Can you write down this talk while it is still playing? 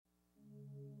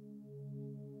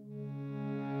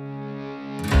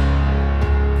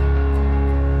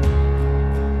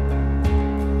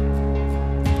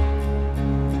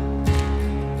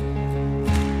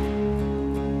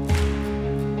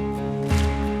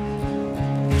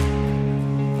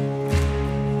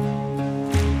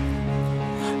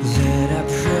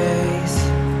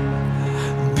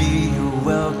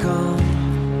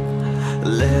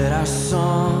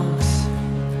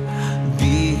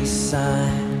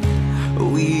sign.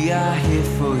 We are here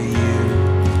for you.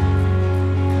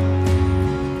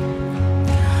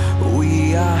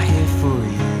 We are here for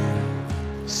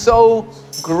you. So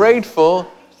grateful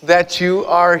that you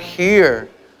are here.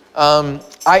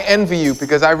 I envy you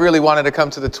because I really wanted to come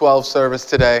to the 12 service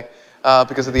today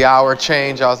because of the hour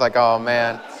change. I was like, oh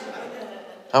man,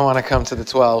 I want to come to the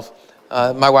 12.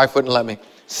 My wife wouldn't let me.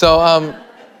 So,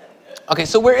 okay,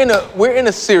 so we're in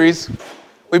a series.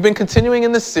 We've been continuing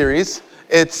in this series.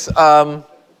 It's 5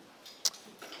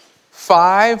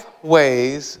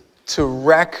 ways to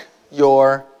wreck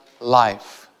your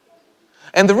life.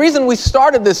 And the reason we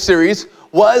started this series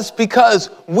was because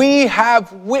we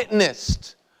have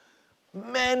witnessed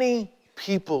many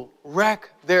people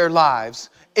wreck their lives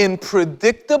in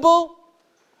predictable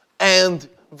and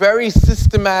very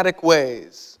systematic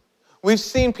ways. We've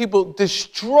seen people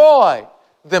destroy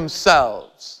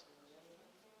themselves.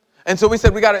 And so we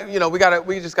said we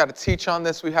just got to teach on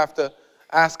this. We have to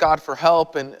ask God for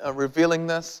help in revealing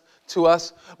this to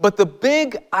us. But the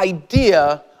big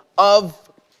idea of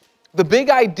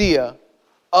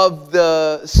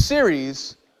the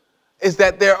series is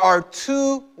that there are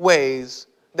 2 ways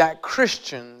that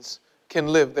Christians can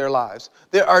live their lives.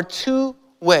 There are 2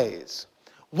 ways.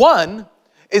 One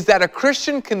is that a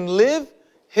Christian can live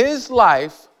his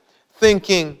life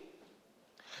thinking,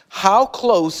 how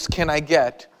close can I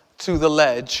get to the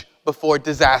ledge before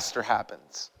disaster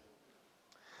happens?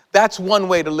 That's one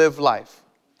way to live life.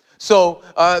 So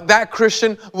that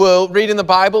Christian will read in the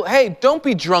Bible, hey, don't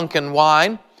be drunk in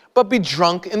wine, but be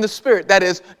drunk in the Spirit. That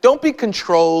is, don't be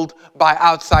controlled by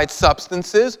outside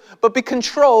substances, but be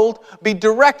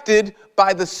directed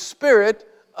by the Spirit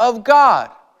of God.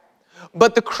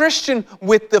 But the Christian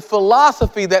with the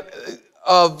philosophy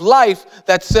of life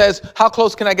that says, how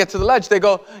close can I get to the ledge? They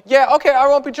go, yeah, okay, I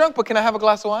won't be drunk, but can I have a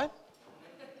glass of wine?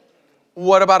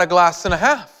 What about a glass and a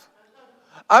half?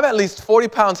 I'm at least 40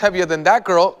 pounds heavier than that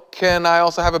girl. Can I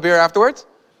also have a beer afterwards?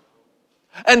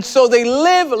 And so they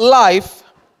live life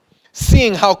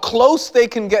seeing how close they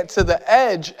can get to the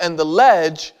edge and the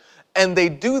ledge, and they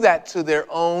do that to their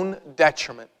own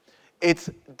detriment. It's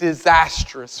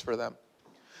disastrous for them.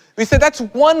 We said that's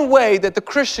one way that the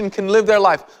Christian can live their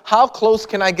life. How close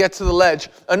can I get to the ledge?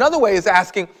 Another way is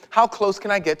asking, how close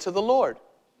can I get to the Lord?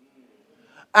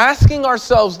 Asking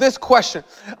ourselves this question,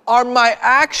 are my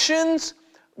actions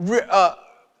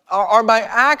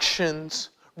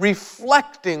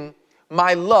reflecting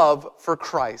my love for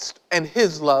Christ and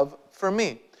His love for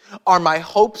me? Are my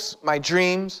hopes, my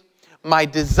dreams, my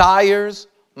desires,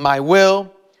 my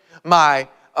will, my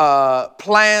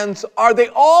plans, are they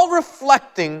all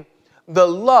reflecting the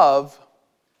love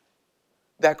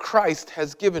that Christ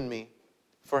has given me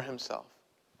for Himself?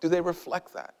 Do they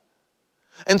reflect that?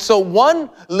 And so one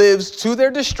lives to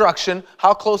their destruction,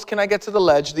 how close can I get to the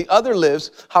ledge? The other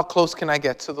lives, how close can I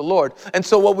get to the Lord? And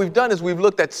so what we've done is we've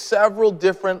looked at several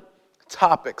different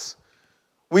topics.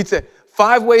 We'd say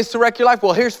 5 ways to wreck your life.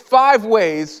 Well, here's 5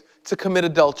 ways to commit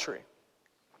adultery.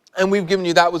 And we've given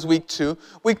you, that was week 2.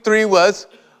 Week 3 was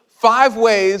 5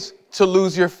 ways to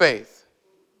lose your faith.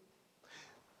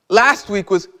 Last week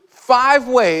was 5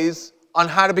 ways on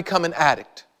how to become an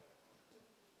addict.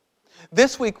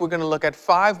 This week, we're going to look at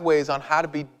 5 ways on how to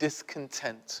be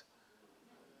discontent.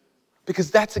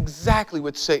 Because that's exactly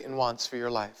what Satan wants for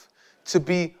your life, to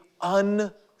be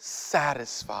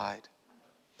unsatisfied.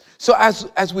 So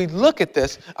as we look at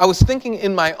this, I was thinking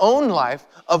in my own life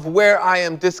of where I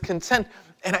am discontent.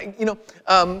 And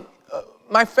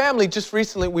my family just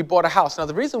recently, we bought a house. Now,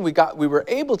 the reason we were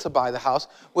able to buy the house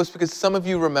was because some of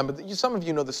you remember, some of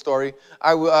you know the story.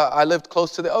 I lived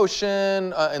close to the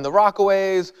ocean, in the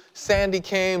Rockaways. Sandy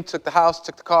came, took the house,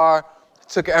 took the car,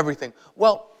 took everything.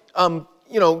 Well,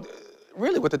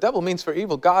 really what the devil means for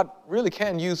evil, God really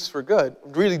can use for good,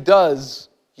 really does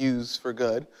use for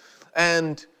good.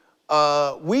 And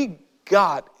we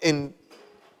got in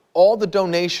all the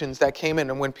donations that came in,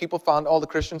 and when all the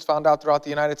Christians found out throughout the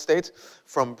United States,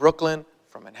 from Brooklyn,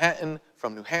 from Manhattan,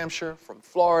 from New Hampshire, from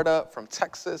Florida, from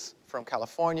Texas, from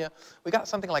California, we got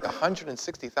something like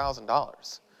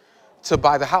 $160,000 to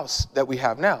buy the house that we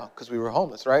have now, because we were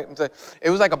homeless, right? And so it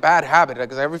was like a bad habit,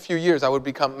 because every few years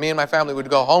me and my family would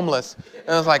go homeless,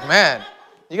 and I was like, man,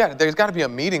 there's got to be a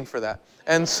meeting for that.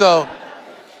 And so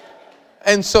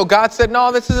God said,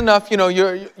 no, this is enough.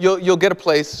 You'll get a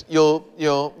place. You'll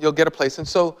get a place. And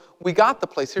so we got the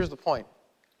place. Here's the point.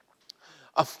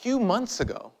 A few months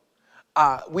ago,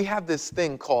 we have this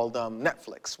thing called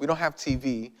Netflix. We don't have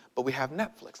TV, but we have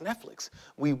Netflix.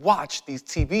 We watch these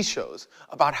TV shows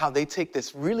about how they take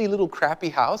this really little crappy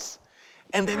house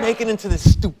and they make it into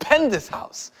this stupendous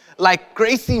house, like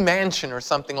Gracie Mansion or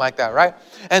something like that, right?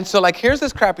 And so like, here's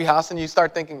this crappy house, and you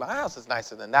start thinking, my house is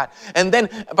nicer than that. And then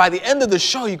by the end of the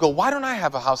show, you go, why don't I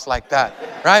have a house like that,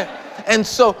 right? And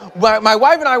so my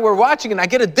wife and I were watching, and I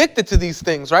get addicted to these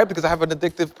things, right? Because I have an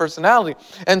addictive personality.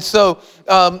 And so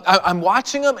I'm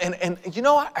watching them, and you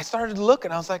know what? I started to look,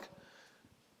 and I was like,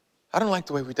 I don't like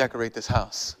the way we decorate this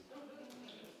house.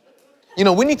 You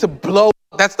know, we need to blow,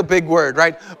 that's the big word,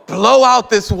 right? Blow out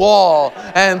this wall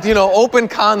and, open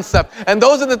concept. And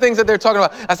those are the things that they're talking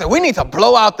about. I said, we need to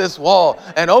blow out this wall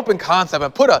and open concept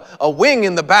and put a wing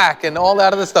in the back and all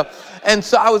that other stuff. And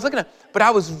so I was looking at, but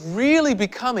I was really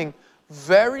becoming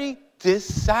very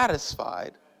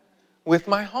dissatisfied with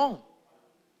my home.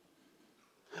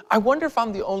 I wonder if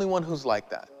I'm the only one who's like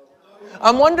that.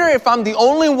 I wonder if I'm the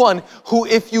only one who,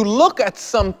 if you look at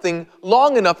something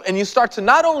long enough and you start to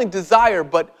not only desire,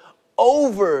 but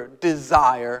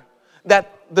over-desire,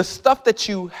 that the stuff that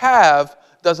you have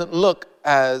doesn't look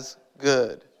as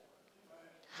good.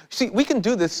 See, we can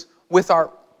do this with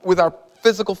our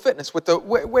physical fitness, with the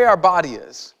way our body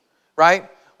is, right?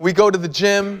 We go to the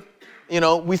gym,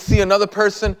 we see another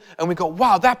person and we go,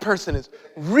 wow, that person is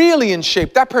really in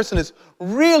shape. That person is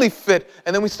really fit.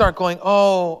 And then we start going,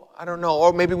 oh, I don't know.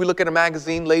 Or maybe we look at a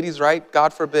magazine, ladies, right?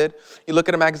 God forbid. You look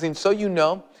at a magazine, so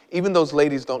even those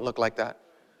ladies don't look like that.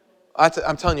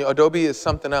 I'm telling you, Adobe is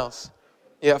something else.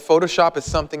 Yeah, Photoshop is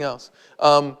something else.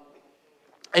 And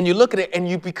you look at it and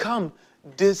you become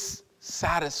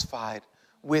dissatisfied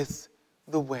with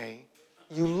the way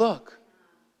you look.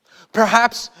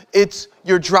 Perhaps it's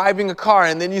you're driving a car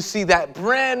and then you see that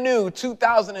brand new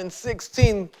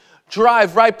 2016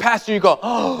 drive right past you. You go,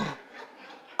 oh,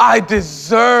 I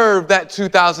deserve that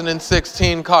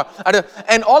 2016 car.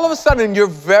 And all of a sudden, your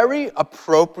very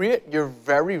appropriate, your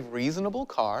very reasonable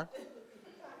car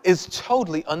is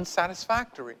totally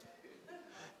unsatisfactory.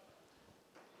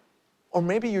 Or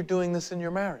maybe you're doing this in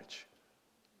your marriage.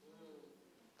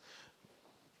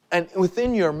 And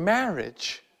within your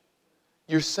marriage,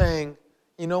 you're saying,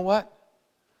 you know what?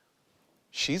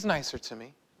 She's nicer to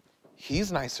me.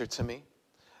 He's nicer to me.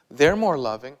 They're more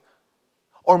loving.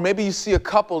 Or maybe you see a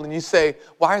couple and you say,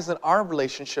 why isn't our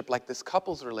relationship like this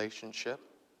couple's relationship?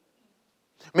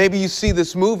 Maybe you see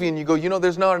this movie and you go,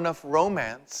 there's not enough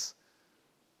romance.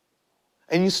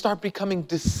 And you start becoming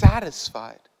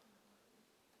dissatisfied.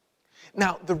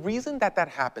 Now, the reason that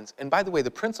happens, and by the way,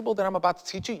 the principle that I'm about to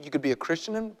teach you, you could be a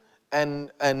Christian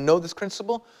and know this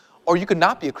principle, or you could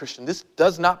not be a Christian. This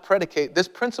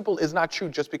principle is not true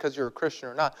just because you're a Christian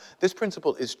or not. This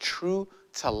principle is true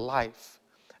to life.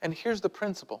 And here's the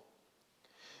principle.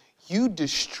 You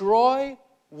destroy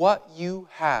what you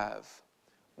have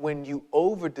when you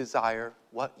over-desire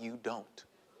what you don't.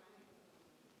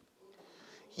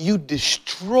 You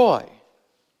destroy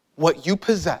what you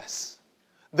possess.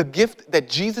 The gift that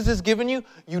Jesus has given you,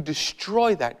 you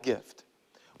destroy that gift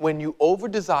when you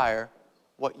over-desire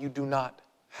what you do not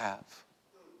have.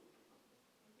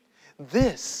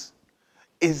 This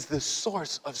is the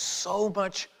source of so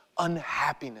much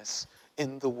unhappiness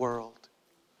in the world.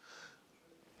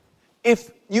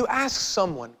 If you ask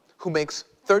someone who makes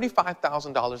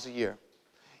 $35,000 a year,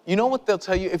 you know what they'll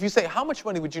tell you? If you say, how much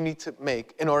money would you need to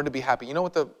make in order to be happy? You know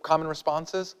what the common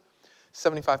response is?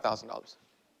 $75,000.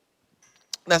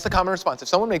 That's the common response. If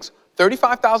someone makes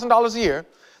 $35,000 a year,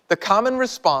 the common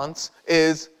response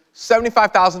is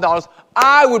 $75,000.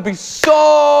 I would be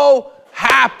so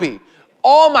happy.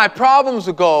 All my problems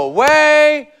would go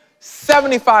away.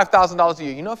 $75,000 a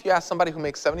year. You know, if you ask somebody who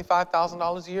makes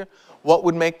 $75,000 a year, what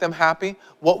would make them happy?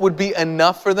 What would be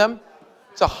enough for them?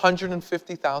 It's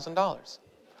 $150,000.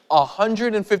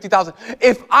 $150,000.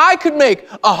 If I could make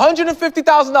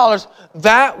 $150,000,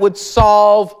 that would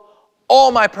solve all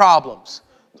my problems.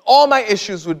 All my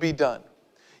issues would be done.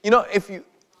 You know, if you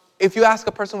ask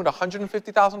a person with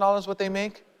 $150,000 what they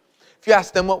make, if you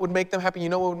ask them what would make them happy, you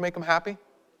know what would make them happy?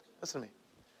 Listen to me.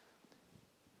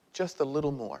 Just a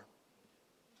little more.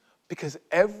 Because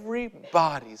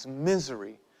everybody's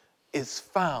misery is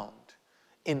found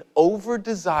in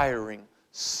over-desiring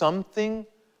something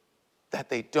that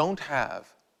they don't have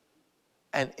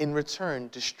and in return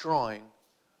destroying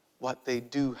what they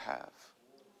do have.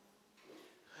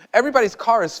 Everybody's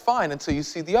car is fine until you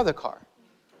see the other car.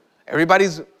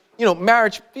 Everybody's,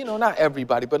 marriage, not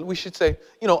everybody, but we should say,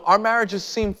 our marriages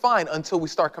seem fine until we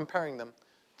start comparing them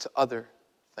to other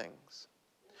things.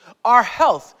 Our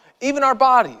health, even our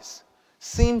bodies,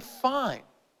 seem fine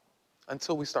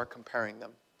until we start comparing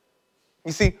them.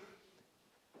 You see,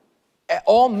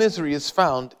 all misery is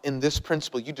found in this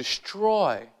principle. You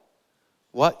destroy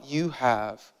what you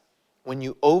have when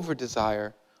you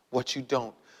over-desire what you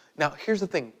don't. Now, here's the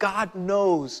thing. God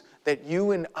knows that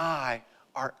you and I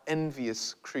are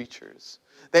envious creatures,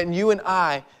 that you and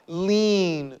I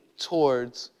lean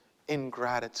towards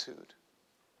ingratitude.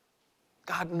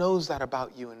 God knows that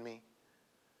about you and me.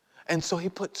 And so he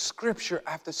put scripture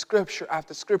after scripture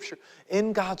after scripture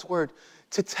in God's word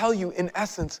to tell you, in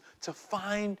essence, to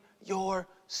find your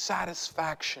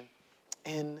satisfaction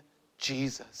in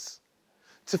Jesus,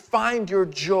 to find your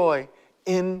joy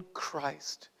in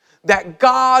Christ, that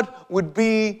God would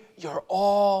be your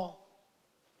all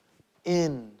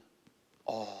in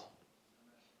all.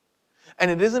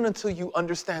 And it isn't until you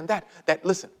understand that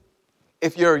listen,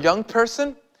 if you're a young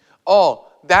person,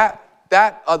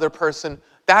 that other person,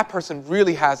 that person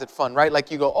really has it fun, right? Like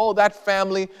you go, oh, that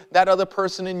family, that other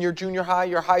person in your junior high,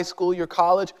 your high school, your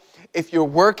college. If you're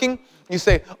working, you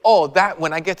say, oh, that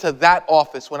when I get to that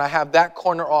office, when I have that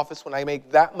corner office, when I make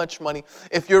that much money.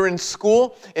 If you're in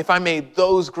school, if I made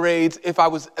those grades, if I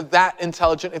was that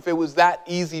intelligent, if it was that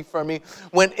easy for me.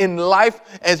 When in life,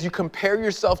 as you compare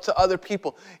yourself to other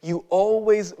people, you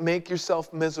always make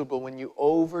yourself miserable when you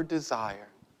over-desire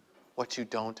what you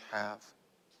don't have.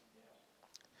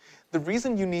 The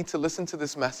reason you need to listen to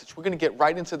this message, we're going to get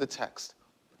right into the text.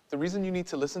 The reason you need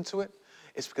to listen to it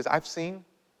is because I've seen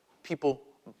people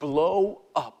blow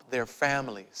up their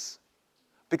families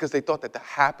because they thought that the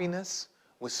happiness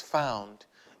was found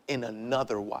in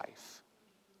another wife.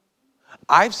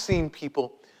 I've seen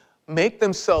people make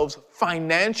themselves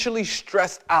financially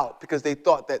stressed out because they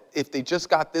thought that if they just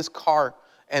got this car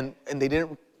and they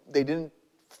didn't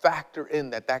factor in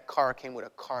that car came with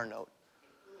a car note.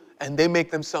 And they make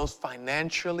themselves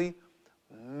financially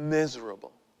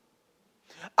miserable.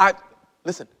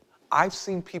 Listen, I've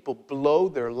seen people blow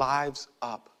their lives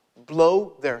up,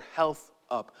 blow their health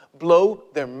up, blow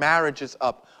their marriages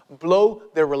up, blow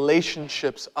their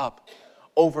relationships up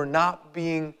over not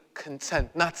being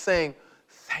content, not saying,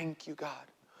 thank you, God.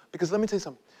 Because let me tell you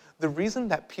something. The reason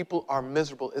that people are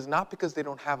miserable is not because they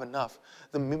don't have enough.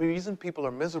 The reason people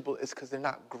are miserable is because they're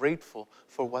not grateful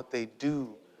for what they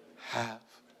do have.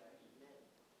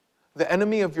 The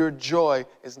enemy of your joy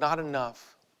is not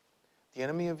enough. The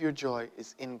enemy of your joy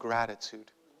is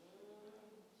ingratitude.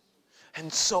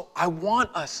 And so I want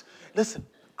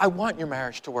your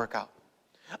marriage to work out.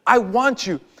 I want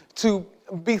you to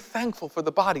be thankful for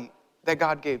the body that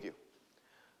God gave you.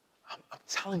 I'm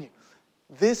telling you,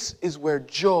 this is where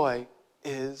joy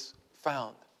is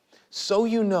found. So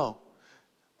you know,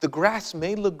 the grass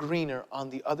may look greener on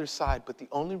the other side, but the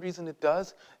only reason it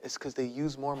does is because they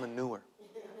use more manure.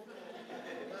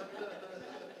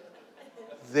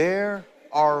 There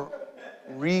are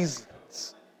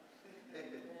reasons.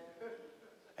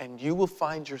 And you will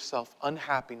find yourself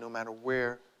unhappy no matter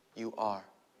where you are.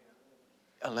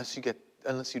 Unless you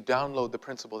download the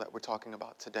principle that we're talking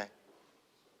about today.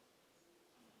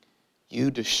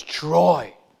 You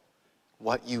destroy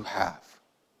what you have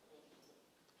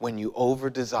when you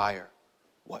over-desire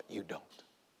what you don't.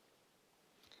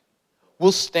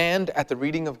 We'll stand at the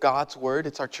reading of God's word.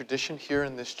 It's our tradition here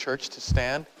in this church to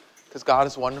stand because God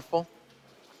is wonderful.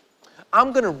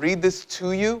 I'm going to read this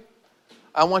to you.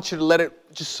 I want you to let it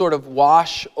just sort of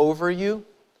wash over you.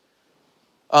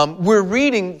 We're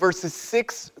reading verses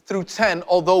 6 through 10,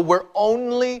 although we're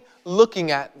only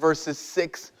looking at verses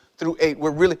 6 through 8.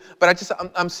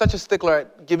 I'm such a stickler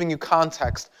at giving you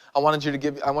context. I wanted to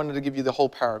give you the whole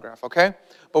paragraph, okay?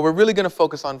 But we're really going to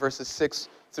focus on verses 6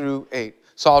 through 8.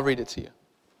 So I'll read it to you.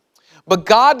 But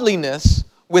godliness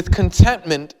with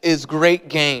contentment is great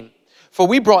gain. For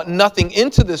we brought nothing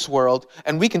into this world,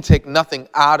 and we can take nothing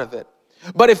out of it.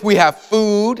 But if we have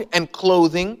food and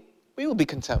clothing, we will be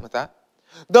content with that.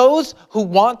 Those who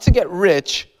want to get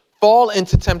rich fall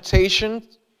into temptation.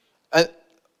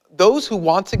 Those who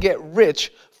want to get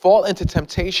rich fall into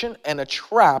temptation and a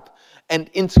trap and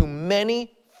into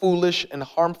many foolish and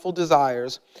harmful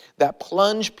desires that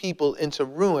plunge people into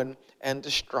ruin and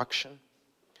destruction.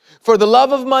 For the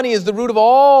love of money is the root of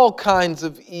all kinds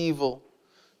of evil.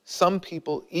 Some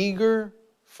people eager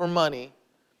for money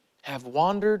have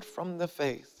wandered from the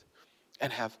faith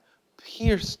and have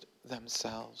pierced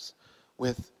themselves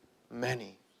with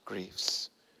many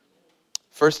griefs.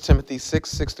 1 Timothy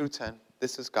 6 through 10.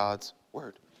 This is God's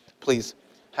word. Please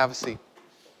have a seat.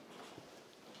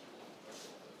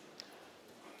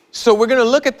 So we're going to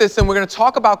look at this and we're going to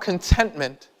talk about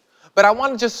contentment, but I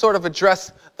want to just sort of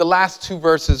address the last two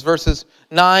verses, verses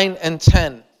 9 and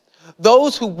 10.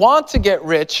 Those who want to get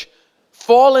rich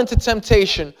fall into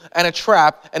temptation and a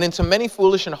trap and into many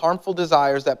foolish and harmful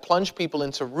desires that plunge people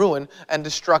into ruin and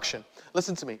destruction.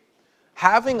 Listen to me.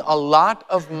 Having a lot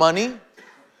of money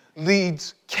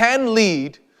can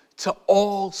lead to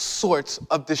all sorts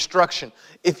of destruction.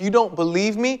 If you don't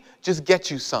believe me, just get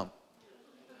you some.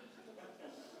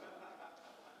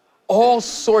 All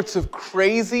sorts of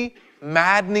crazy,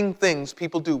 maddening things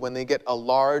people do when they get a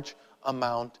large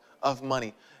amount of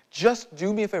money. Just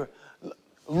do me a favor.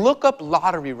 Look up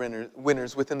lottery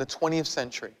winners within the 20th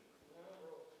century.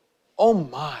 Oh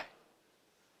my.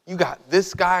 You got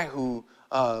this guy who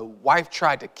wife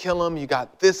tried to kill him. You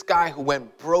got this guy who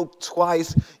went broke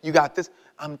twice. You got this.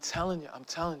 I'm telling you.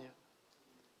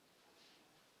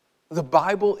 The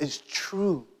Bible is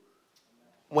true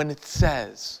when it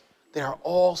says there are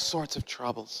all sorts of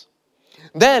troubles.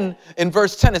 Then in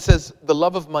verse 10 it says the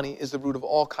love of money is the root of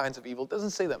all kinds of evil. It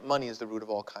doesn't say that money is the root of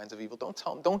all kinds of evil.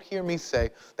 Don't hear me say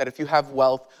that if you have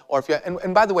wealth or if you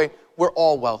and by the way, we're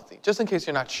all wealthy. Just in case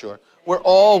you're not sure. We're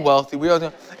all wealthy.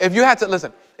 If you had to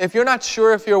listen, if you're not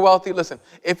sure if you're wealthy, listen.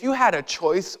 If you had a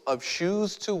choice of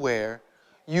shoes to wear,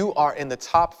 you are in the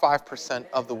top 5%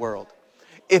 of the world.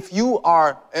 If you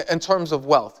are in terms of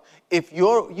wealth, if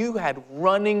you had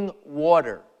running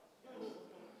water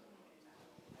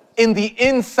in the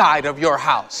inside of your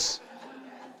house,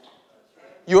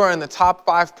 you are in the top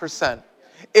 5%.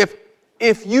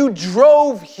 If you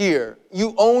drove here,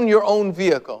 you own your own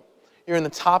vehicle, you're in the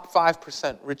top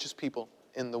 5% richest people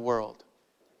in the world.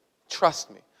 Trust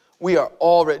me. We are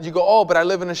all rich. You go, oh, but I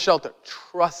live in a shelter.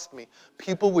 Trust me.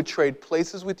 People would trade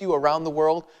places with you around the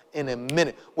world in a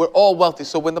minute. We're all wealthy.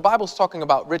 So when the Bible's talking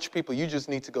about rich people, you just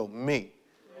need to go, me.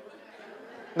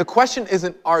 The question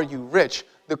isn't, are you rich?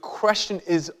 The question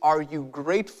is, are you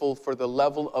grateful for the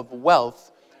level of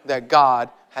wealth that God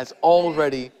has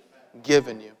already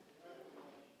given you?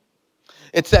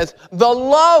 It says, the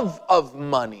love of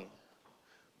money.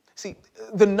 See,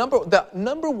 the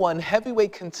number one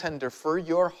heavyweight contender for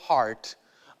your heart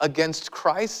against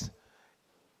Christ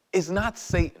is not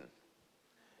Satan.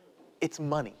 It's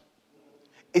money.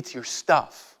 It's your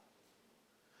stuff.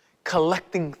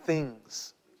 Collecting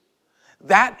things.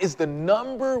 That is the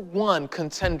number one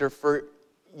contender for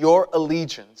your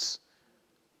allegiance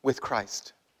with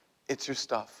Christ. It's your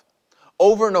stuff.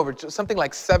 Over and over, something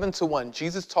like 7-1.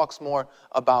 Jesus talks more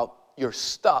about your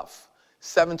stuff,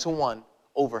 7-1,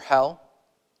 over hell,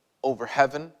 over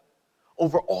heaven,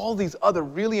 over all these other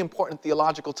really important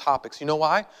theological topics. You know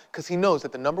why? Because he knows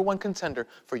that the number one contender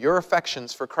for your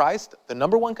affections for Christ, the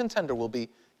number one contender will be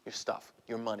your stuff,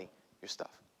 your money, your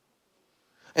stuff.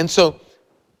 And so,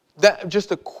 that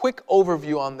just a quick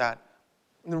overview on that.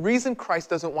 The reason Christ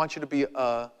doesn't want you to be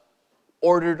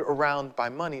ordered around by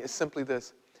money is simply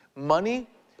this. Money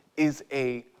is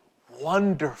a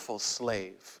wonderful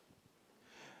slave.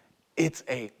 It's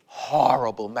a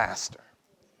horrible master.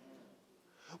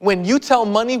 When you tell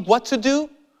money what to do,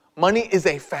 money is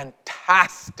a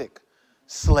fantastic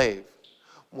slave.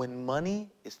 When money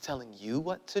is telling you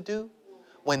what to do,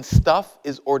 when stuff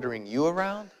is ordering you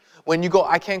around, when you go,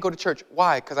 I can't go to church.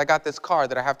 Why? Because I got this car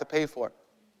that I have to pay for.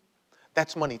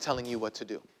 That's money telling you what to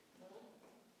do.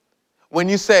 When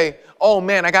you say, oh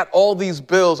man, I got all these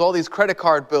bills, all these credit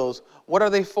card bills. What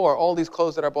are they for? All these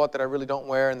clothes that I bought that I really don't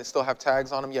wear and they still have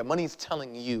tags on them. Yeah, money's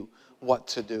telling you what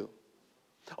to do.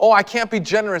 Oh, I can't be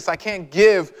generous. I can't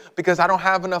give because I don't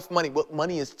have enough money. Well,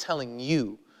 money is telling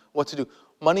you what to do.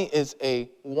 Money is a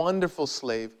wonderful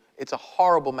slave. It's a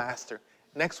horrible master.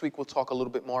 Next week, we'll talk a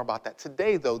little bit more about that.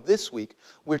 Today, though, this week,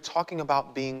 we're talking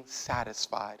about being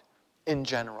satisfied in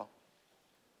general.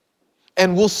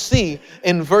 And we'll see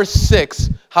in verse 6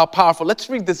 how powerful. Let's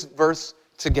read this verse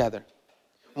together.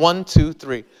 1, 2,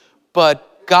 3.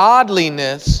 But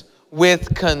godliness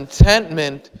with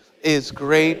contentment is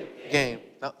great gain.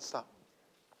 Now, stop.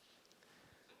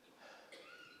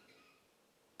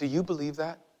 Do you believe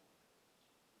that?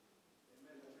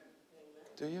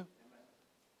 Do you?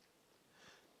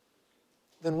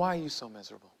 Then why are you so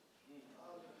miserable?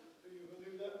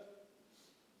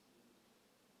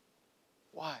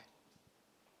 Why?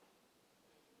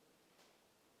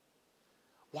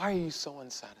 Why are you so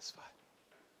unsatisfied?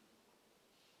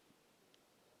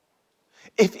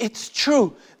 If it's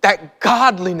true that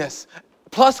godliness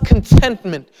plus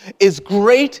contentment is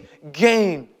great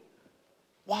gain,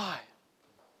 why?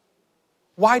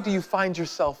 Why do you find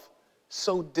yourself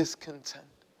so discontent?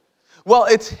 Well,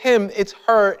 it's him, it's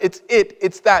her,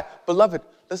 it's that. Beloved,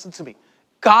 listen to me.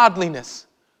 Godliness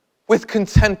with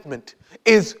contentment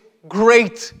is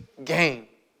great gain.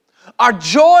 Our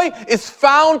joy is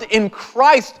found in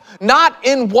Christ, not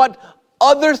in what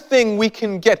other thing we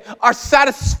can get. Our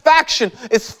satisfaction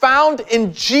is found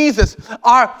in Jesus.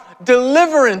 Our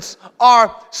deliverance,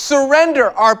 our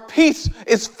surrender, our peace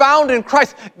is found in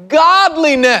Christ.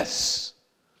 Godliness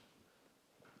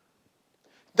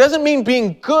Doesn't mean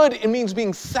being good, it means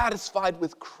being satisfied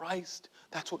with Christ.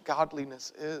 That's what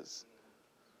godliness is.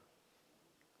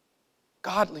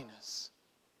 Godliness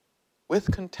with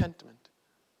contentment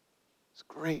is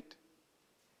great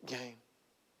gain.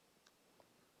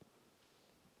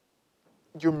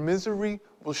 Your misery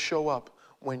will show up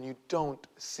when you don't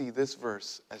see this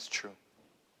verse as true.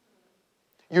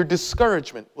 Your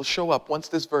discouragement will show up once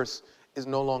this verse is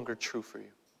no longer true for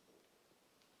you.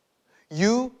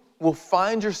 You will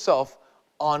find yourself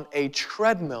on a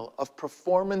treadmill of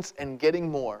performance and getting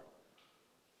more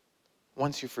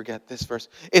once you forget this verse.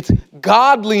 It's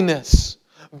godliness,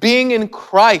 being in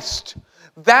Christ.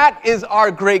 That is our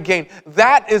great gain.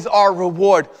 That is our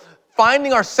reward.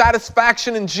 Finding our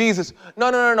satisfaction in Jesus.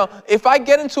 No. If I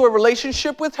get into a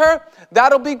relationship with her,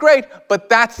 that'll be great, but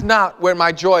that's not where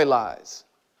my joy lies.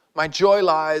 My joy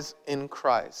lies in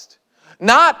Christ.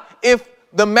 Not if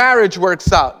the marriage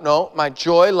works out. No, my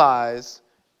joy lies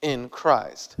in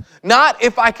Christ. Not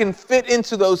if I can fit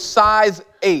into those size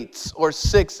 8s or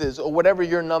 6s or whatever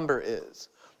your number is.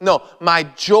 No, my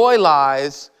joy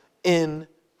lies in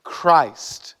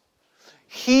Christ.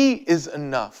 He is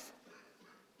enough.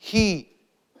 He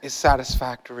is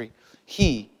satisfactory.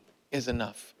 He is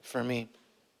enough for me.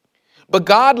 But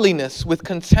godliness with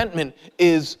contentment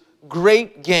is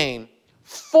great gain.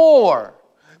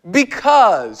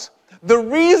 Because the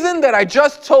reason that I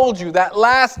just told you, that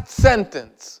last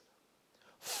sentence,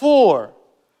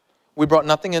 we brought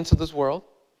nothing into this world,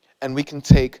 and we can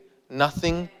take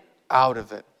nothing out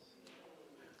of it.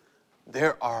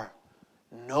 There are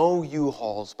no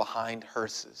U-Hauls behind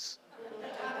hearses.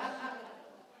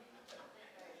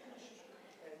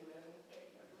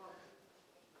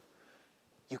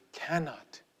 You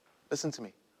cannot, listen to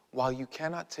me, while you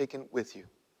cannot take it with you,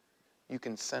 you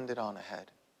can send it on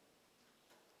ahead.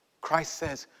 Christ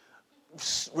says,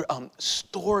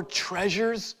 store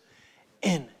treasures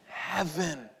in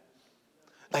heaven.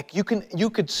 Like you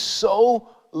could so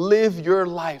live your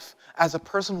life as a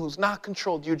person who's not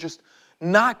controlled. You're just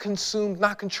not consumed,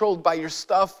 not controlled by your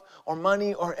stuff or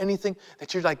money or anything,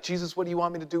 that you're like, Jesus, what do you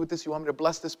want me to do with this? You want me to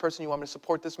bless this person? You want me to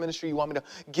support this ministry? You want me to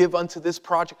give unto this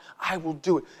project? I will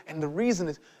do it. And the reason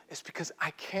is because I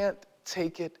can't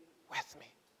take it with me.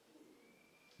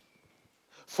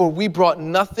 For we brought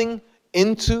nothing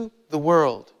into the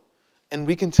world, and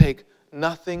we can take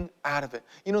nothing out of it.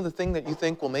 You know the thing that you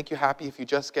think will make you happy if you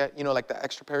just get, like the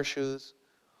extra pair of shoes,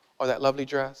 or that lovely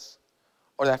dress,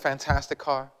 or that fantastic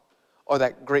car, or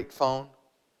that great phone,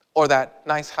 or that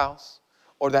nice house,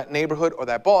 or that neighborhood, or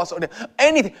that boss, or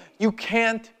anything. You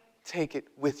can't take it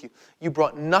with you. You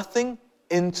brought nothing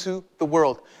into the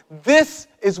world. This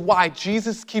is why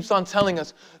Jesus keeps on telling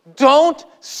us, don't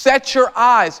set your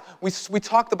eyes. We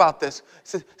talked about this. He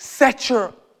said, set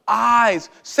your eyes,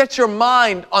 set your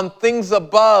mind on things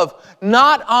above,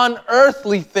 not on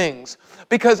earthly things.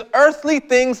 Because earthly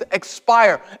things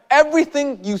expire.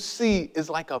 Everything you see is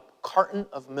like a carton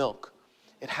of milk.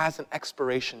 It has an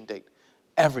expiration date.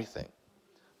 Everything.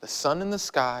 The sun in the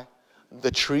sky,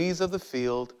 the trees of the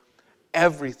field,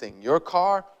 everything. Your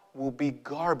car will be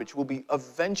garbage, will be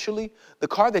eventually, the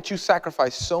car that you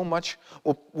sacrifice so much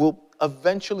will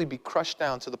eventually be crushed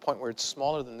down to the point where it's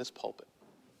smaller than this pulpit.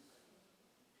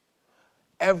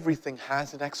 Everything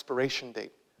has an expiration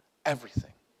date.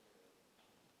 Everything.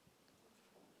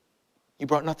 You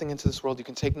brought nothing into this world. You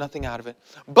can take nothing out of it.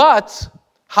 But,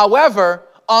 however,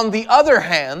 on the other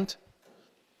hand,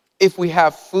 if we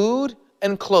have food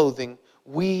and clothing,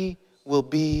 we will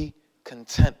be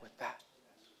content with that.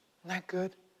 Isn't that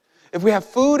good? If we have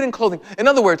food and clothing, in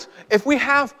other words, if we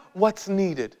have what's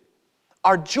needed,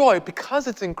 our joy, because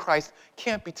it's in Christ,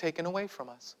 can't be taken away from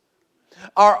us.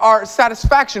 Our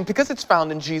satisfaction, because it's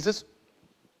found in Jesus,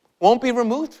 won't be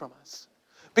removed from us.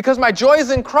 Because my joy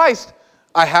is in Christ,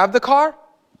 I have the car,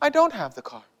 I don't have the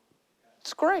car.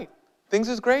 It's great. Things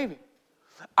is gravy.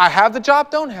 I have the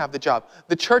job, don't have the job.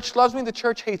 The church loves me, the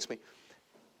church hates me.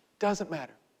 Doesn't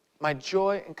matter. My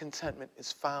joy and contentment is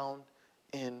found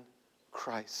in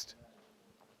Christ.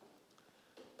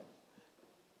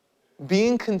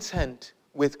 Being content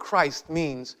with Christ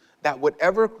means that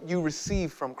whatever you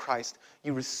receive from Christ,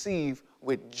 you receive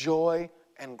with joy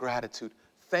and gratitude.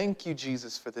 Thank you,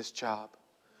 Jesus, for this job.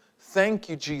 Thank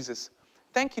you, Jesus.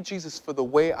 Thank you, Jesus, for the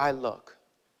way I look.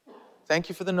 Thank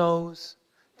you for the nose.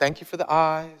 Thank you for the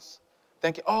eyes.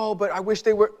 Thank you. Oh, but I wish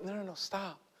they were. No,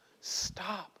 stop.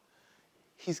 Stop.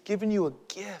 He's given you a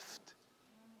gift.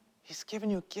 He's given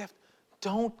you a gift.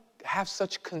 Don't have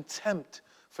such contempt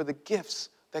for the gifts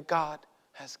that God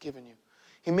has given you.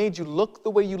 He made you look the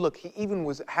way you look. He even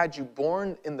had you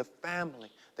born in the family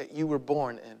that you were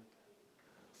born in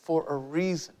for a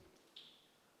reason.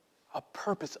 a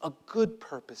purpose, a good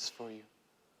purpose for you.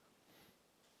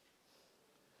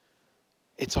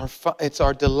 It's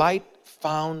our delight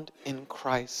found in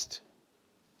Christ.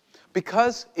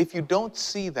 Because if you don't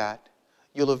see that,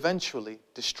 you'll eventually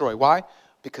destroy. Why?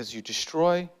 Because you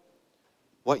destroy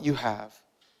what you have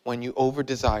when you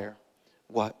over-desire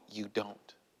what you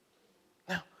don't.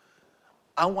 Now,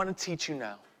 I want to teach you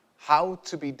now how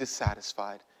to be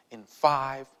dissatisfied in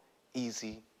 5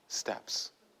 easy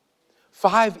steps.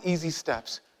 5 easy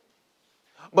steps.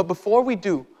 But before we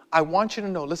do, I want you to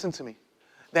know, listen to me,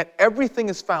 that everything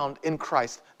is found in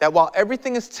Christ. That while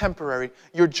everything is temporary,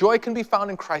 your joy can be found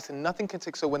in Christ and nothing can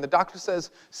take. So when the doctor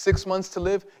says 6 months to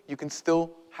live, you can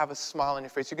still have a smile on your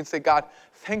face. You can say, God,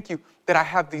 thank you that I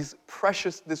have this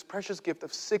precious gift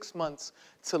of 6 months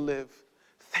to live.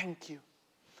 Thank you.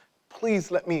 Please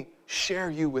let me share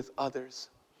you with others.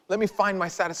 Let me find my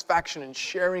satisfaction in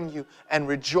sharing you and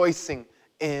rejoicing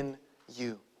in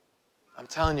you. I'm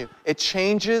telling you, it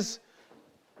changes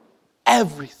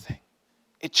everything.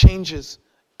 It changes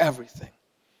everything.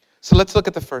 So let's look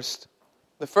at the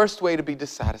first way to be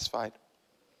dissatisfied.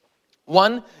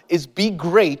 1 is be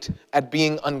great at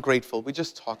being ungrateful. We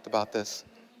just talked about this.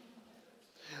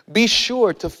 Be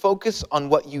sure to focus on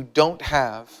what you don't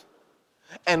have.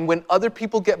 And when other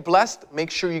people get blessed,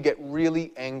 make sure you get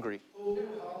really angry.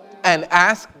 And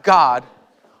ask God,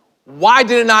 why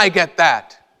didn't I get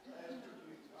that?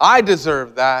 I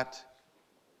deserve that.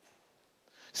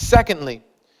 Secondly,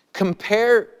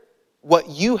 compare what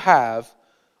you have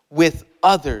with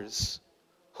others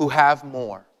who have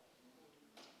more.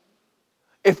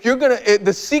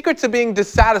 The secret to being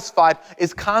dissatisfied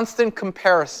is constant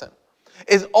comparison,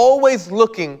 is always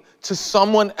looking to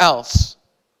someone else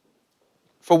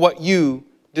for what you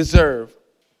deserve.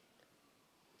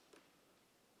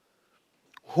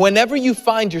 Whenever you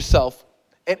find yourself,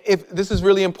 and if this is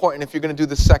really important if you're going to do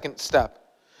the second step,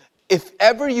 if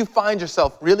ever you find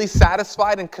yourself really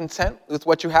satisfied and content with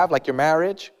what you have, like your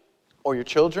marriage, or your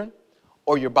children,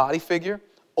 or your body figure,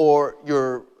 or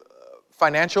your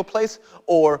financial place,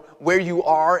 or where you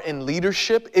are in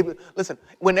leadership, listen,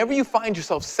 whenever you find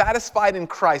yourself satisfied in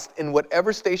Christ in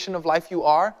whatever station of life you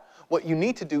are, what you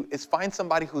need to do is find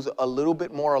somebody who's a little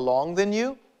bit more along than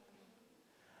you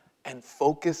and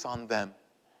focus on them.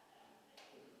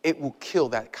 It will kill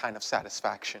that kind of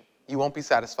satisfaction. You won't be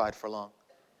satisfied for long.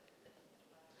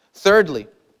 Thirdly,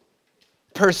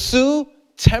 pursue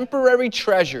temporary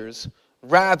treasures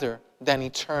rather than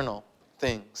eternal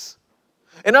things.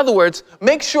 In other words,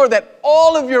 make sure that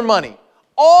all of your money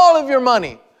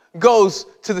goes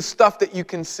to the stuff that you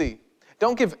can see.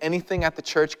 Don't give anything at the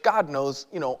church. God knows,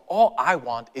 all I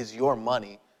want is your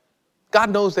money.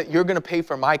 God knows that you're going to pay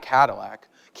for my Cadillac.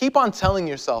 Keep on telling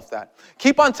yourself that.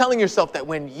 Keep on telling yourself that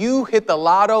when you hit the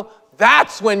lotto,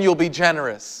 that's when you'll be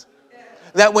generous.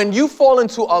 That when you fall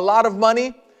into a lot of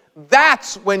money,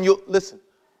 that's when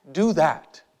do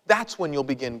that. That's when you'll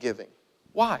begin giving.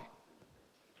 Why?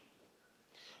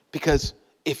 Because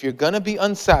if you're going to be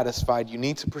unsatisfied, you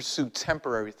need to pursue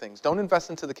temporary things. Don't invest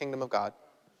into the kingdom of God.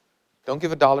 Don't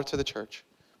give $1 to the church.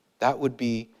 That would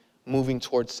be moving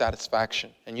towards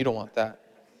satisfaction, and you don't want that.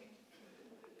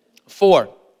 4,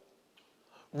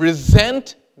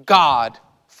 resent God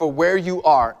for where you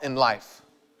are in life.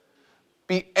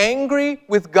 Be angry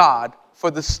with God for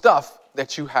the stuff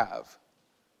that you have.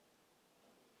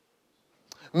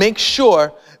 Make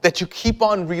sure that you keep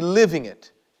on reliving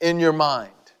it in your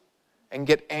mind and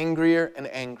get angrier and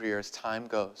angrier as time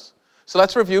goes. So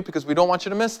let's review, because we don't want you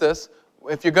to miss this.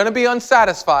 If you're going to be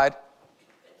unsatisfied,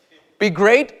 be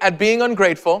great at being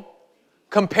ungrateful.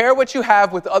 Compare what you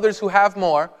have with others who have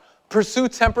more. Pursue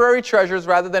temporary treasures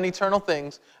rather than eternal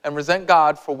things, and resent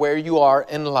God for where you are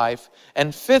in life.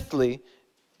 And fifthly,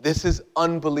 this is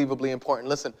unbelievably important.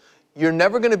 Listen, you're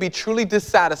never going to be truly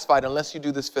dissatisfied unless you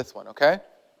do this 5th one, okay?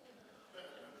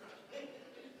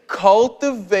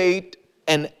 Cultivate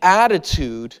an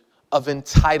attitude of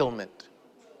entitlement.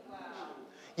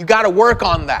 You got to work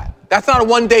on that. That's not a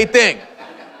one-day thing.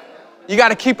 You got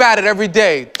to keep at it every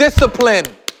day. Discipline.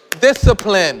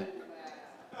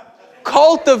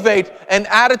 Cultivate an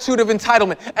attitude of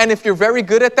entitlement. And if you're very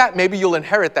good at that, maybe you'll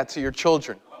inherit that to your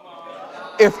children.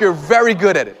 If you're very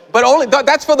good at it. But only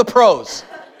that's for the pros.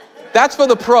 That's for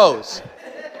the pros.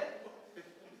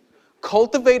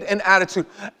 Cultivate an attitude.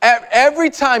 Every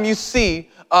time you see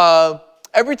a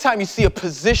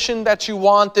position that you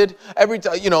wanted,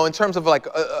 in terms of like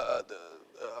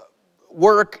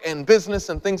work and business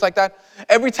and things like that,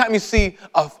 every time you see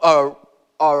a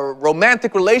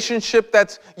romantic relationship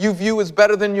that you view as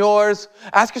better than yours,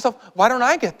 ask yourself, why don't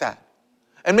I get that?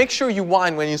 And make sure you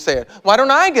whine when you say it. Why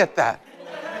don't I get that?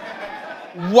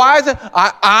 Why is it?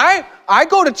 I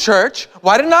go to church.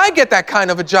 Why didn't I get that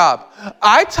kind of a job?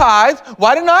 I tithe.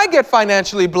 Why didn't I get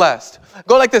financially blessed?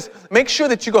 Go like this. Make sure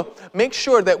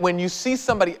that when you see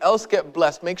somebody else get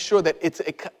blessed, make sure that it's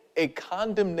a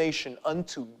condemnation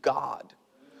unto God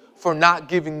for not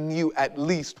giving you at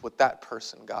least what that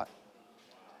person got.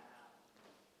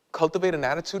 Cultivate an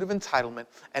attitude of entitlement,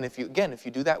 and if you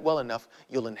do that well enough,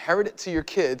 you'll inherit it to your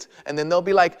kids, and then they'll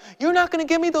be like, you're not going to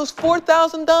give me those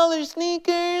 $4,000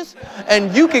 sneakers?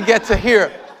 And you can get to hear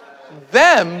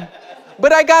them,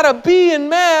 but I got a B in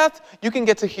math. You can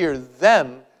get to hear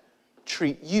them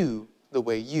treat you the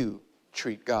way you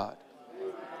treat God.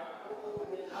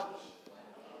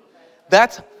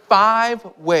 That's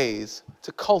 5 ways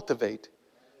to cultivate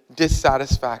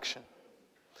dissatisfaction.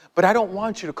 But I don't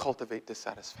want you to cultivate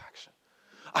dissatisfaction.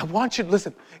 I want you to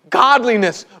listen.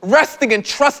 Godliness, resting and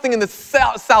trusting in the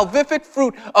salvific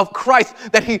fruit of Christ,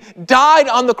 that he died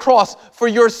on the cross for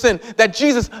your sin, that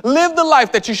Jesus lived the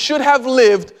life that you should have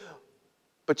lived,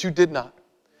 but you did not.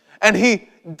 And he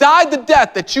died the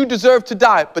death that you deserve to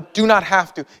die, but do not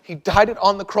have to. He died it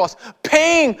on the cross,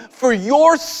 paying for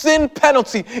your sin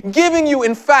penalty, giving you,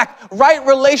 in fact, right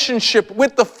relationship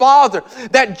with the Father,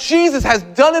 that Jesus has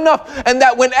done enough, and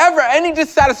that whenever any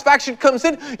dissatisfaction comes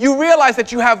in, you realize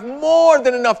that you have more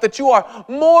than enough, that you are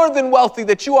more than wealthy,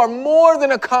 that you are more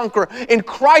than a conqueror in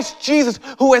Christ Jesus,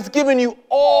 who has given you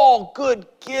all good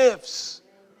gifts.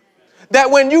 That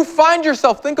when you find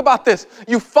yourself, think about this,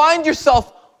 you find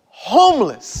yourself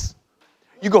homeless.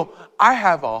 You go, I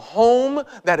have a home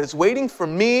that is waiting for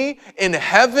me in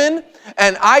heaven,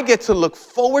 and I get to look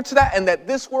forward to that, and that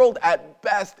this world at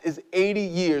best is 80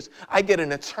 years. I get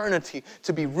an eternity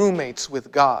to be roommates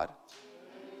with God.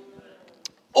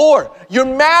 Or your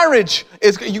marriage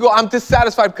is, you go, I'm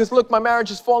dissatisfied because look, my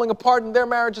marriage is falling apart and their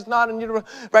marriage is not, and you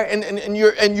right,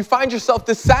 and you find yourself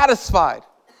dissatisfied.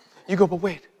 You go, but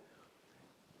wait,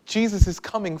 Jesus is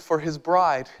coming for his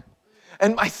bride.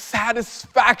 And my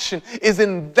satisfaction is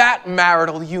in that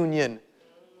marital union.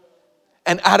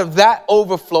 And out of that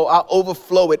overflow, I'll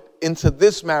overflow it into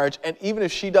this marriage. And even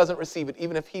if she doesn't receive it,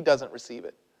 even if he doesn't receive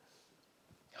it,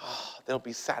 there'll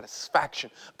be satisfaction,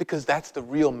 because that's the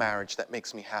real marriage that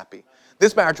makes me happy.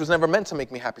 This marriage was never meant to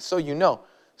make me happy. So you know.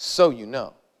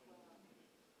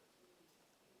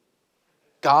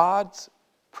 God's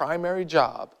primary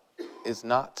job is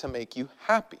not to make you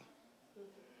happy.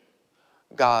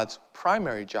 God's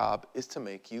primary job is to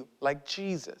make you like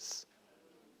Jesus,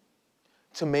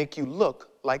 to make you look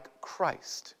like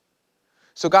Christ.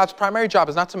 So God's primary job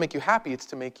is not to make you happy, it's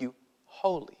to make you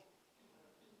holy.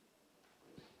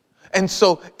 And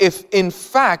so if in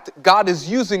fact God is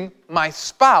using my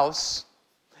spouse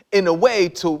in a way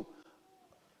to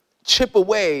chip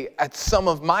away at some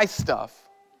of my stuff,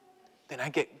 then I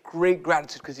get great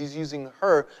gratitude because he's using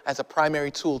her as a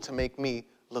primary tool to make me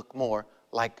look more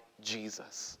like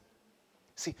Jesus.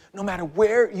 See, no matter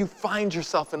where you find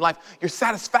yourself in life, your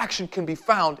satisfaction can be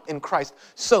found in Christ.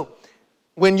 So,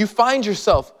 when you find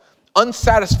yourself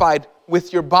unsatisfied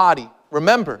with your body,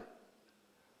 remember,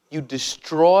 you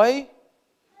destroy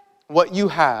what you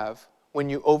have when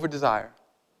you over-desire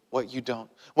what you don't.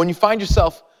 When you find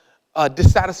yourself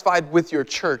dissatisfied with your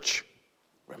church,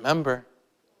 remember,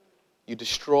 you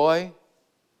destroy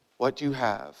what you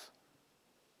have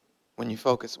when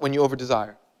you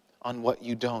over-desire on what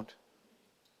you don't.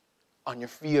 On your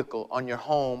vehicle, on your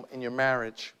home, in your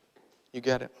marriage. You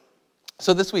get it?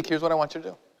 So this week, here's what I want you to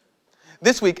do.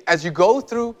 This week, as you go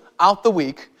throughout the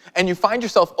week and you find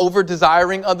yourself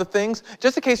over-desiring other things,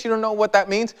 just in case you don't know what that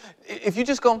means, if you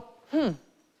just go,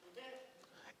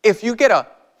 if you get a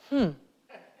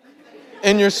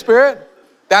in your spirit,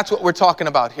 that's what we're talking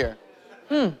about here.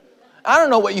 I don't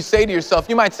know what you say to yourself.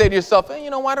 You might say to yourself, hey,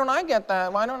 why don't I get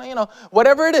that? Why don't I,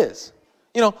 whatever it is.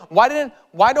 They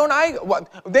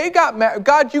got married.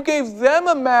 God, you gave them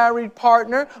a married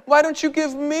partner. Why don't you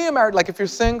give me a married, like if you're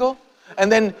single?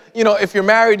 And then, if you're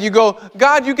married, you go,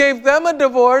 God, you gave them a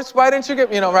divorce. Why didn't you give,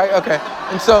 right? Okay.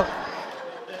 And so,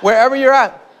 wherever you're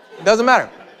at, it doesn't matter.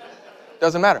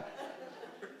 Doesn't matter.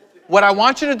 What I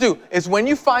want you to do is when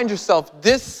you find yourself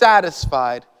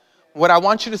dissatisfied, what I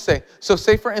want you to say, so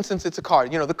say for instance, it's a car.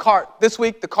 The car, this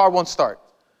week, the car won't start.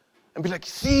 And be like,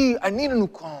 see, I need a new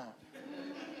car.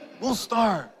 We'll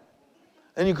start.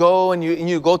 Then you go and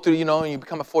you go through, and you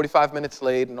become 45 minutes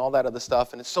late and all that other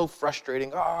stuff, and it's so frustrating.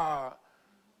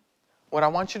 What I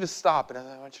want you to stop, and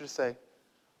I want you to say,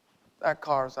 that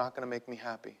car is not going to make me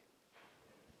happy.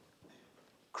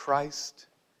 Christ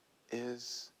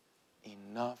is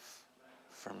enough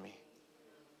for me.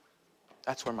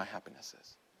 That's where my happiness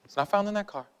is. It's not found in that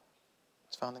car.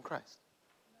 It's found in Christ.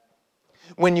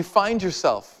 When you find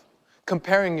yourself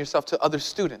comparing yourself to other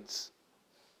students,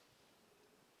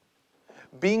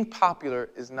 being popular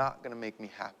is not going to make me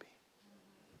happy.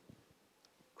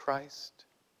 Christ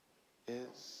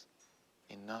is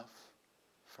enough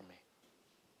for me.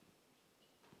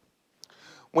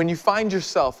 When you find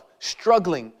yourself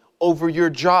struggling over your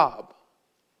job,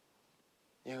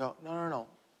 you go, no.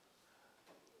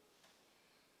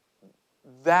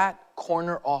 That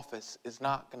corner office is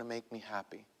not going to make me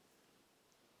happy.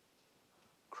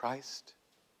 Christ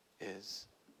is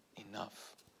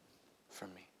enough for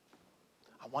me.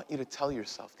 I want you to tell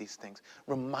yourself these things.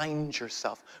 Remind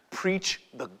yourself. Preach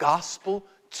the gospel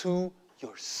to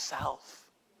yourself.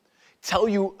 Tell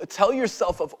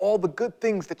yourself of all the good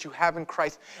things that you have in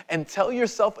Christ, and tell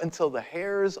yourself until the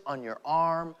hairs on your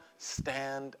arm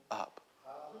stand up.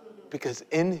 Because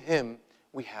in him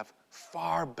we have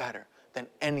far better than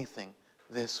anything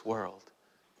this world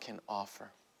can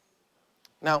offer.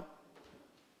 Now,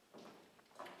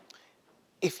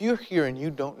 if you're here and you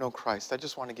don't know Christ, I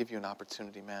just want to give you an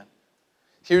opportunity, man.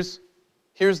 Here's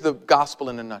the gospel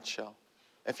in a nutshell.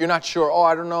 If you're not sure,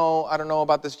 I don't know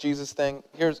about this Jesus thing,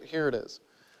 here it is.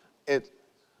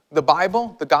 The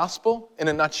Bible, the gospel, in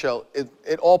a nutshell,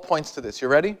 it all points to this. You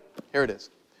ready? Here it is.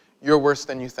 You're worse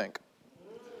than you think.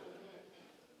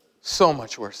 So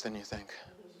much worse than you think.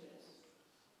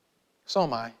 So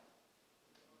am I.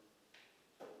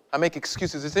 I make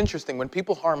excuses. It's interesting. When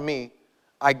people harm me,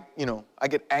 I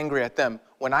get angry at them.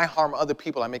 When I harm other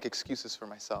people, I make excuses for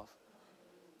myself.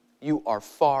 You are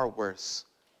far worse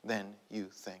than you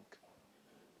think.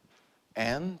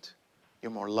 And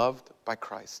you're more loved by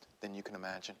Christ than you can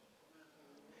imagine.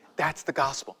 That's the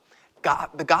gospel.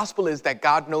 The gospel is that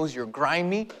God knows you're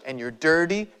grimy and you're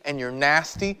dirty and you're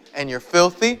nasty and you're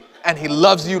filthy, and he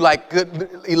loves you like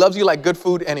good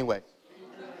food anyway.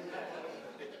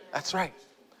 That's right.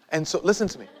 And so listen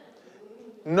to me.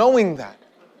 Knowing that,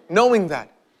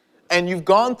 and you've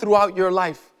gone throughout your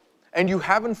life and you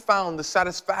haven't found the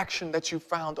satisfaction that you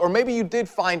found, or maybe you did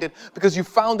find it because you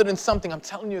found it in something, I'm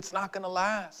telling you, it's not going to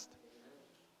last.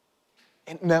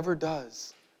 It never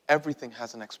does. Everything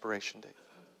has an expiration date.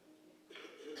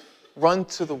 Run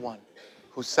to the one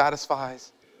who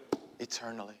satisfies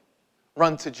eternally.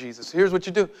 Run to Jesus. Here's what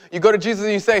you do. You go to Jesus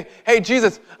and you say, hey,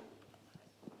 Jesus,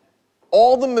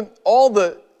 all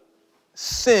the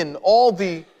sin, all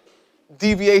the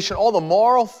deviation, all the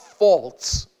moral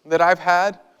faults that I've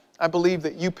had, I believe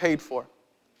that you paid for.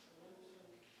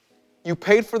 You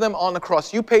paid for them on the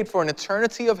cross. You paid for an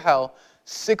eternity of hell,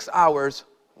 6 hours,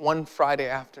 one Friday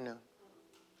afternoon.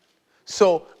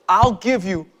 So I'll give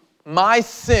you my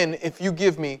sin if you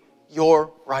give me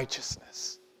your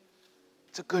righteousness.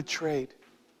 It's a good trade.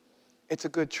 It's a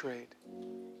good trade.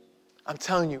 I'm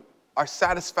telling you, our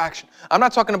satisfaction. I'm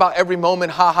not talking about every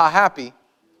moment, happy.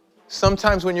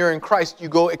 Sometimes when you're in Christ, you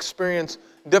go experience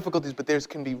difficulties, but there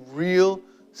can be real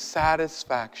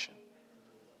satisfaction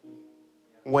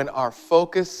when our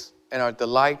focus and our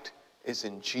delight is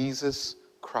in Jesus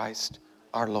Christ,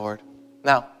 our Lord.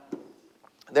 Now,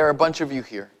 there are a bunch of you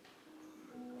here,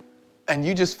 and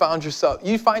you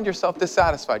find yourself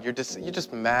dissatisfied. You're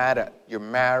just mad at your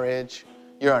marriage.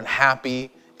 You're unhappy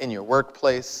in your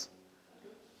workplace.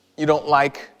 You don't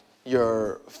like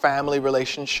your family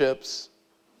relationships.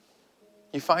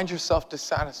 You find yourself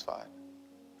dissatisfied.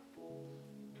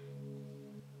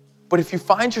 But if you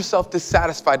find yourself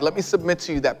dissatisfied, let me submit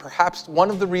to you that perhaps one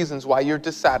of the reasons why you're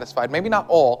dissatisfied, maybe not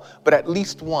all, but at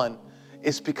least one,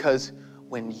 is because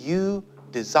when you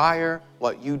desire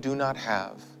what you do not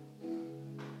have,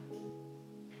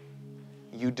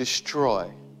 you destroy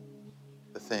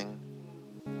the thing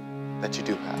that you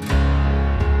do have.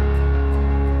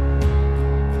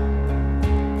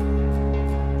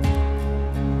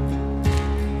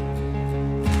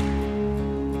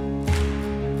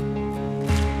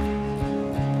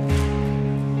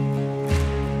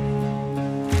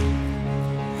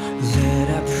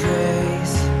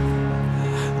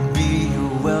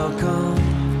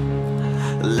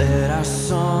 Let our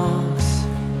songs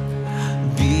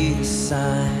be a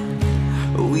sign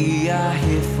we are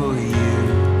here for you.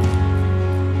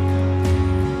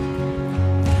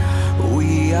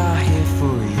 We are here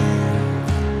for you.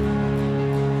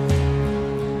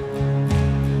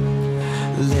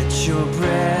 Let your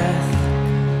breath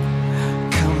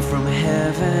come from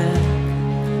heaven.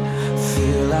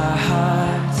 Fill our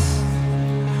hearts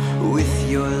with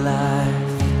your life.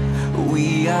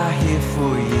 We are here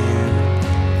for you.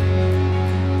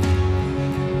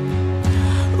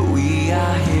 We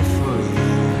are here for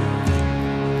you.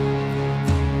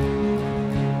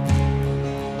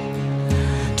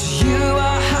 To you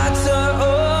our hearts are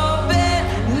open,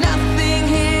 nothing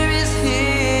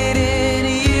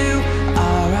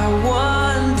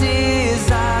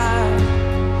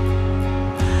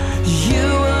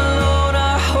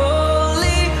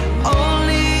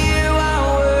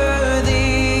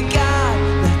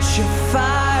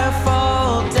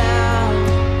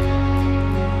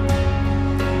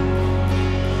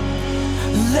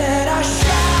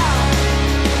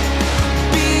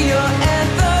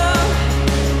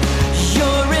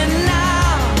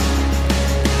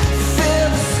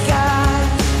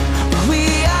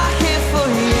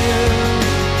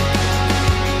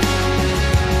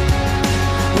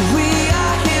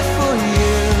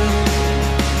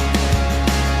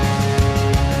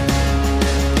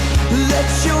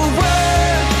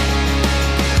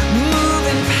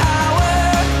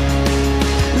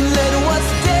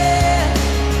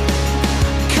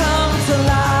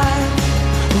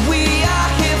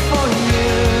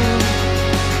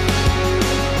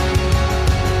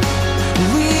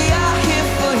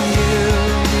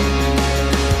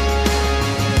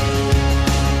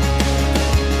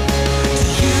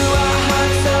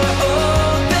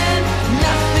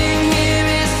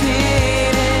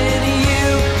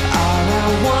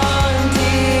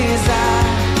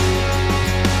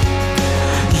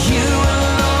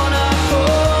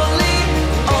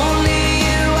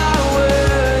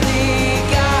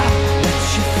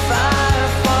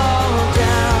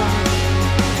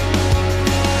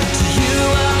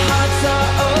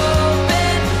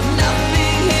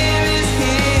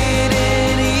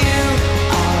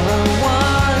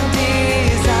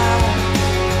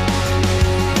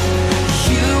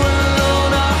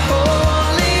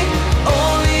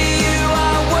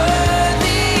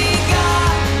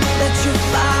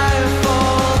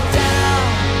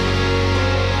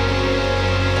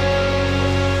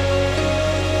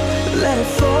let it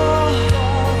fall.